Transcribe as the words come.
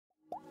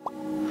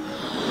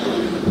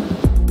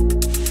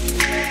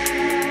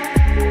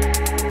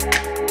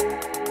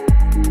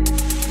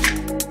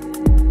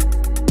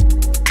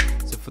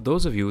For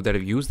those of you that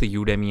have used the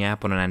Udemy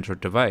app on an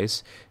Android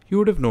device, you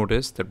would have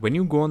noticed that when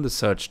you go on the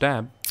search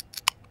tab,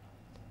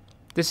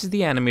 this is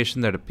the animation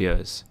that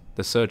appears.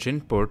 The search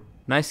input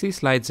nicely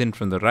slides in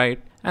from the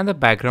right and the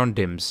background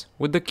dims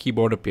with the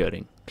keyboard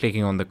appearing.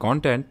 Clicking on the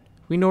content,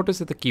 we notice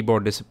that the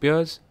keyboard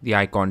disappears, the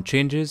icon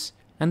changes,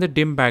 and the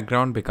dim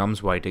background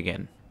becomes white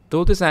again.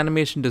 Though this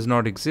animation does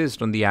not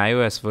exist on the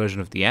iOS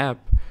version of the app,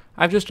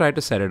 I've just tried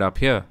to set it up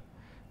here.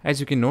 As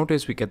you can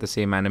notice, we get the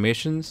same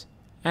animations,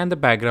 and the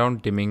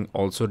background dimming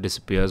also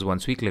disappears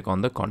once we click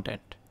on the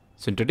content.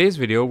 So in today's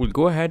video, we'll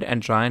go ahead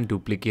and try and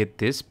duplicate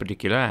this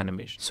particular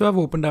animation. So I've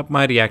opened up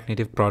my React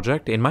Native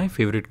project in my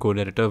favorite code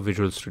editor,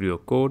 Visual Studio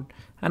Code,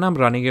 and I'm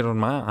running it on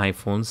my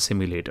iPhone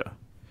simulator.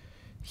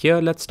 Here,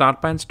 let's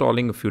start by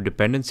installing a few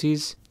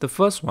dependencies. The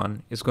first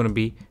one is going to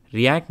be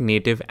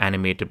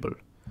react-native-animatable.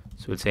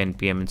 So we'll say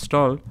npm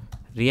install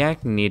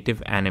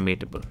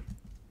react-native-animatable.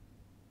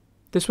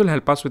 This will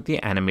help us with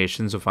the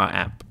animations of our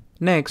app.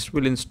 Next,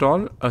 we'll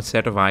install a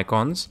set of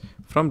icons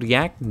from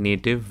React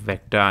Native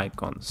Vector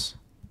Icons.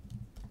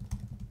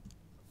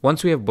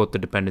 Once we have both the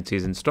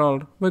dependencies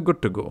installed, we're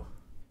good to go.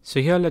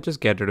 So here, let's just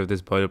get rid of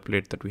this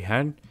boilerplate that we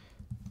had.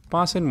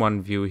 Pass in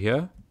one view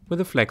here with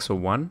a flex of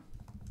 1.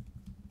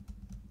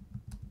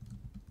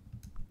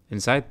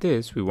 Inside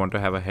this, we want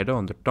to have a header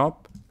on the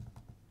top.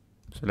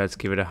 So let's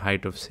give it a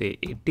height of say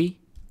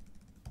 80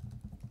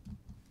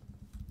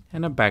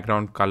 and a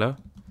background color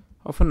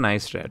of a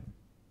nice red.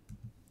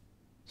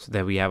 So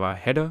there we have our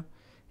header.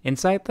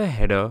 Inside the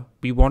header,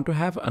 we want to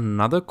have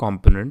another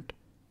component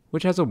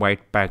which has a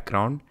white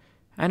background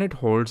and it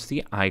holds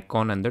the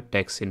icon and the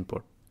text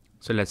input.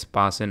 So let's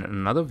pass in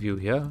another view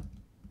here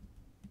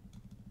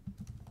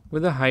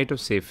with a height of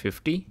say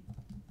 50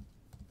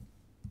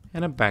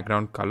 and a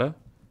background color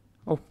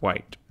of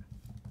white.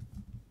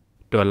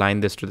 To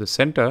align this to the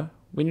center,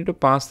 we need to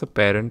pass the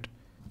parent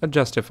a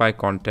justify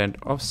content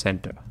of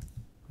center.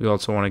 We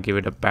also want to give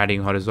it a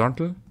padding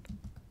horizontal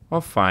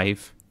of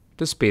 5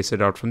 to space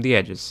it out from the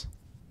edges.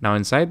 Now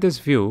inside this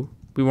view,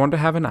 we want to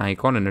have an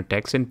icon and a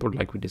text input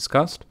like we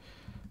discussed.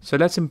 So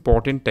let's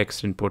import in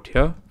text input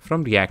here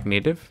from React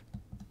Native.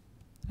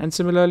 And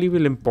similarly,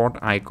 we'll import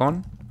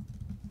icon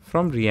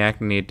from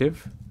React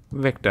Native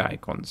Vector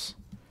Icons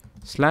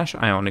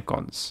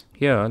 /ionicons.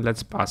 Here,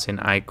 let's pass in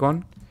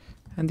icon.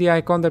 And the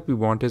icon that we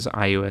want is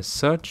iOS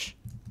search.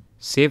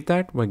 Save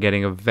that. We're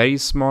getting a very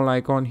small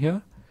icon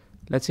here.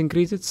 Let's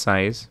increase its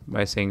size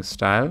by saying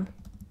style,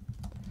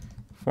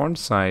 font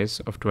size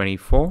of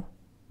 24,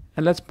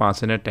 and let's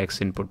pass in a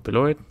text input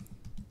below it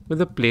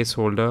with a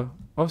placeholder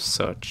of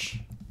search.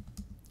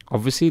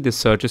 Obviously, the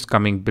search is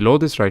coming below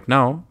this right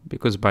now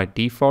because by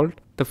default,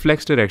 the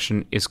flex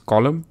direction is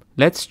column.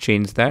 Let's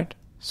change that.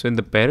 So in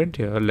the parent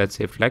here, let's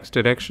say flex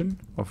direction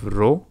of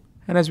row.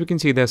 And as we can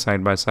see, they're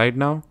side by side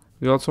now.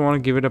 We also want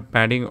to give it a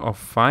padding of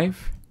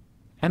 5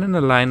 and an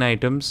align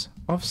items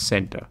of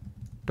center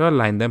to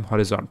align them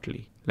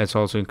horizontally. Let's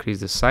also increase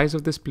the size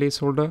of this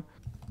placeholder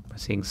by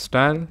saying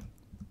style,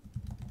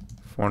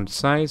 font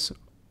size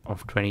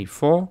of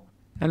 24,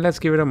 and let's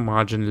give it a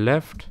margin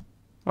left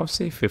of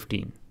say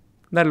 15.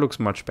 That looks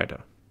much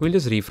better. We'll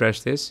just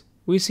refresh this.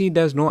 We see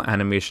there's no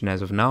animation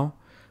as of now.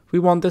 We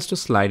want this to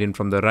slide in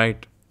from the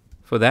right.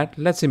 For that,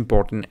 let's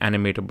import an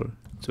animatable.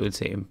 So we'll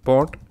say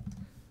import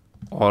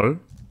all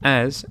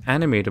as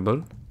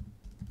animatable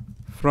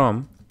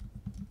from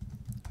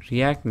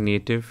React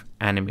Native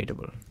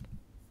Animatable.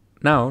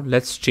 Now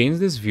let's change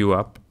this view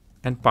up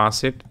and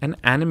pass it an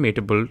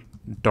animatable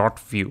dot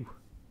view.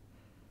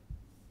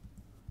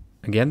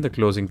 Again, the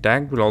closing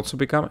tag will also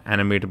become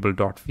animatable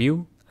dot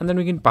view, and then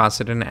we can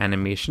pass it an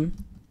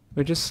animation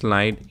which is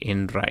slide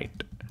in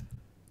right.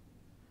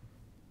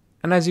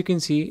 And as you can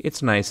see,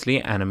 it's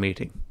nicely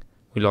animating.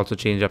 We'll also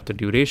change up the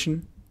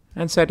duration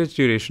and set its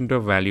duration to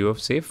a value of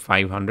say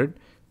 500,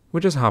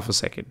 which is half a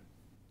second.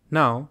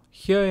 Now,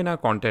 here in our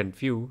content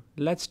view,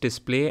 let's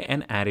display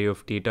an array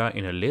of data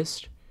in a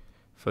list.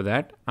 For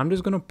that, I'm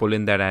just going to pull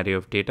in that array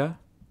of data.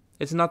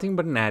 It's nothing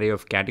but an array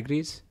of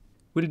categories.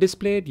 We'll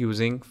display it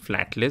using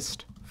flat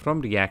list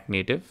from React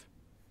Native.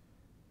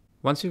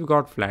 Once we've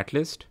got flat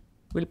list,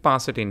 we'll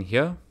pass it in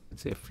here,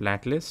 say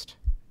flat list.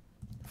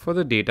 For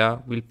the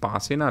data, we'll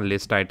pass in our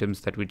list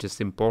items that we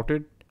just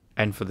imported.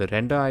 And for the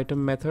render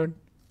item method,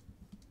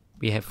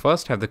 we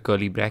first have the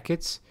curly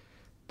brackets,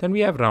 then we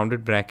have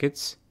rounded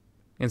brackets,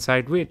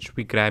 inside which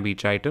we grab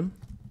each item.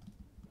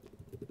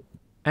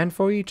 And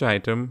for each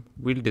item,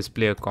 we'll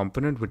display a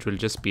component which will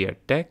just be a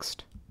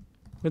text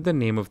with the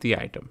name of the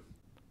item.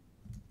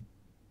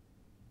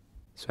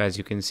 So as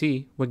you can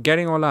see, we're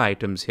getting all our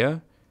items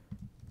here.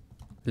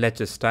 Let's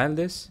just style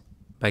this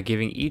by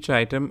giving each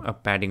item a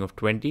padding of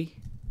 20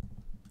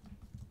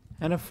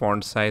 and a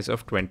font size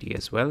of 20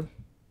 as well.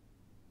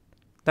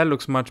 That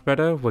looks much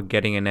better. We're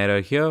getting an error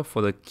here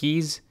for the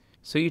keys.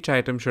 So each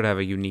item should have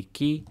a unique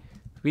key.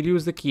 We'll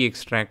use the key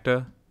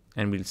extractor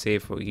and we'll say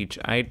for each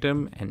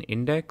item an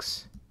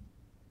index.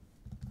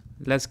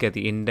 Let's get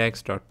the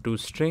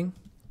index.toString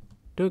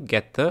to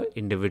get the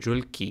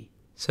individual key.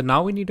 So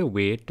now we need a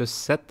way to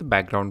set the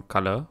background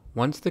color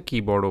once the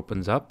keyboard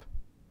opens up.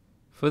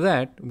 For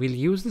that, we'll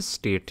use the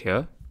state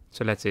here.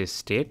 So let's say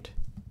state,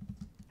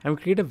 and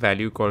we create a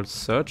value called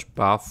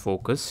Searchbar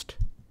focused,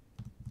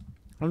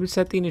 and we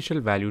set the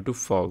initial value to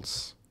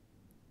false.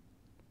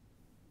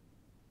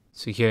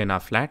 So here in our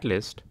flat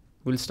list,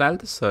 we'll style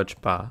the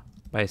search bar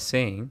by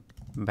saying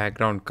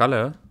background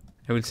color,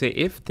 and we'll say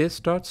if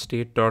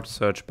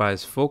this.state.searchbar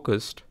is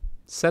focused,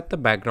 set the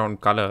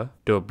background color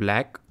to a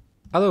black,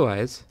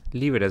 otherwise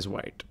leave it as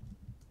white.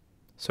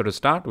 So to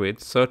start with,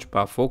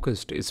 searchbar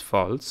focused is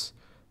false.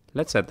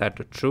 Let's set that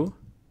to true,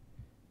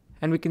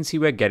 and we can see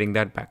we're getting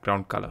that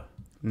background color.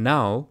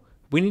 Now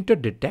we need to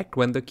detect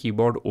when the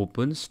keyboard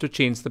opens to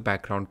change the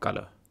background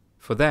color.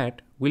 For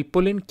that, we'll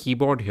pull in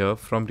keyboard here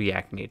from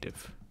React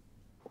Native,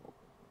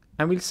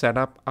 and we'll set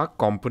up our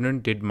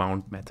component did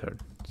mount method.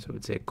 So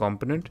we'll say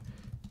component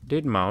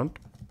did mount.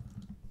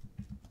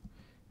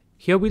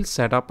 Here we'll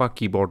set up our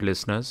keyboard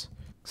listeners.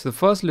 So the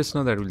first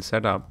listener that we'll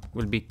set up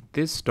will be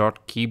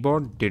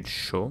this.keyboard did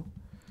show,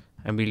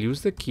 and we'll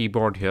use the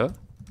keyboard here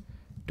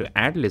to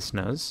add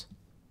listeners,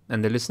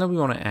 and the listener we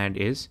want to add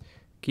is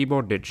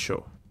keyboard did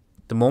show.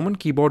 The moment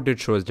keyboard did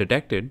show is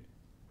detected,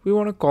 we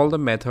want to call the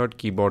method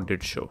keyboard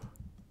did show.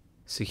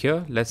 So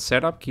here, let's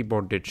set up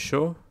keyboard did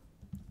show,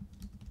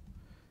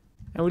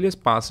 and we'll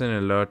just pass an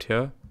alert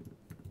here,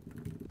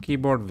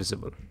 keyboard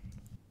visible.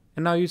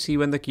 And now you see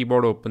when the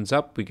keyboard opens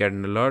up, we get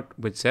an alert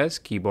which says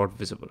keyboard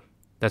visible.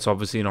 That's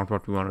obviously not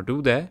what we want to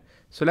do there.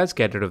 So let's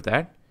get rid of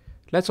that.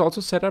 Let's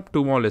also set up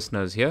two more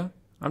listeners here.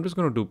 I'm just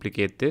going to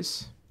duplicate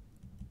this,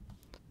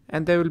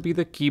 and there will be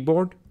the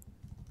keyboard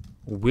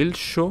will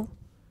show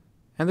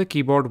and the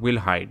keyboard will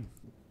hide.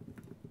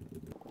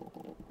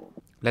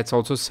 Let's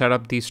also set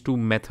up these two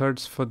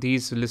methods for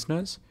these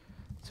listeners.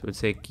 So we'll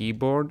say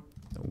keyboard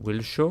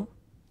will show,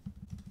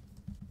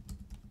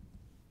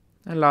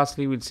 and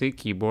lastly we'll say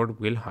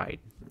keyboard will hide.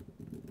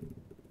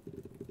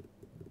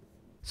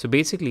 So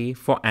basically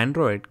for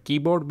Android,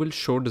 keyboard will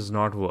show does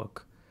not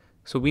work.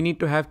 So we need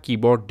to have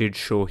keyboard did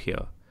show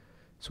here.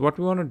 So what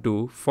we want to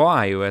do for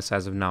iOS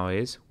as of now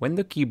is when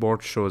the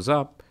keyboard shows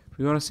up,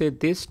 we want to say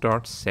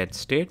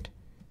this.setState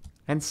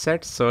and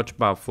set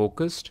searchbar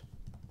focused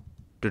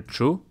to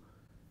true.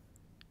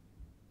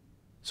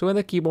 So when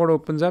the keyboard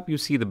opens up, you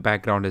see the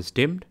background is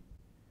dimmed,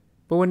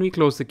 but when we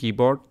close the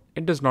keyboard,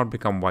 it does not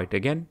become white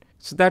again.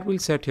 So that we'll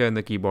set here in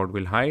the keyboard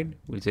will hide.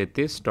 We'll say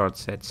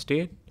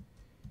this.setState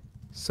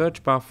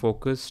searchbar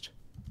focused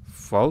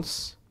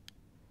false.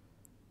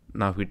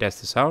 Now if we test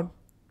this out,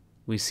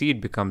 we see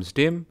it becomes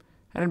dim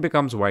and it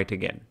becomes white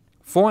again.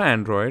 For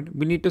Android,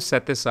 we need to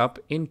set this up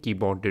in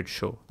keyboard did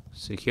show.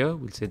 So here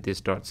we'll say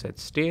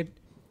this.setState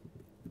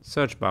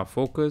searchbar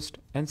focused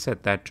and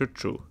set that to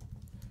true.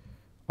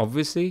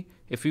 Obviously,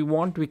 if we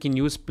want, we can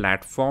use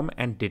platform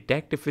and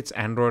detect if it's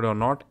Android or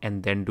not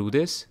and then do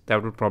this.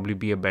 That would probably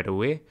be a better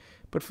way.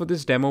 But for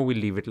this demo, we'll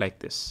leave it like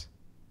this.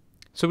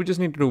 So we just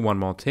need to do one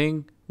more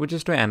thing, which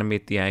is to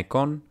animate the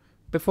icon.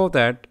 Before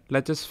that,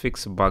 let's just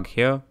fix a bug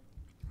here,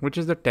 which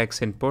is the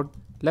text input.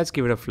 Let's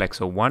give it a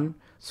flex of 1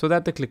 so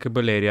that the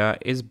clickable area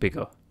is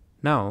bigger.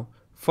 Now,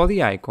 for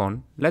the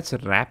icon, let's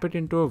wrap it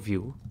into a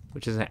view,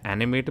 which is an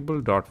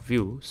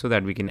animatable.view so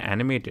that we can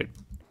animate it.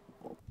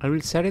 I will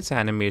set its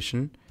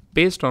animation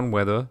based on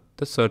whether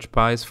the search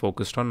bar is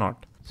focused or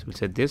not. So we'll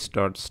say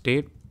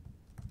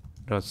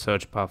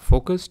this.state.searchbar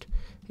focused.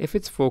 If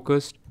it's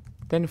focused,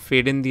 then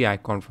fade in the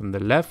icon from the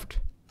left,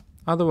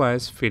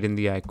 otherwise fade in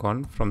the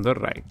icon from the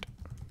right.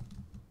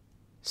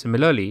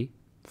 Similarly,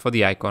 for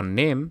the icon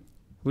name,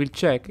 we'll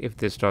check if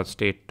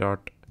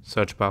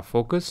this.state.searchbar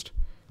focused,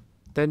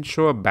 then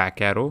show a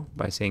back arrow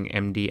by saying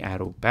md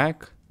arrow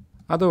back,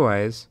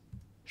 otherwise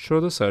show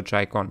the search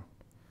icon.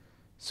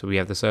 So we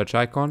have the search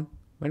icon.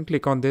 When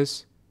click on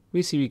this,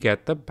 we see we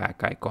get the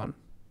back icon.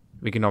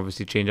 We can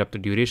obviously change up the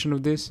duration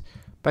of this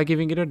by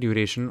giving it a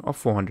duration of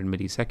 400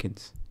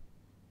 milliseconds.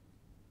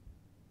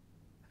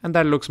 And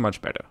that looks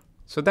much better.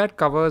 So that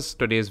covers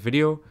today's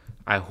video.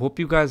 I hope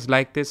you guys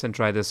like this and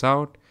try this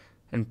out.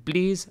 And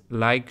please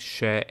like,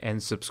 share,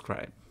 and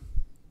subscribe.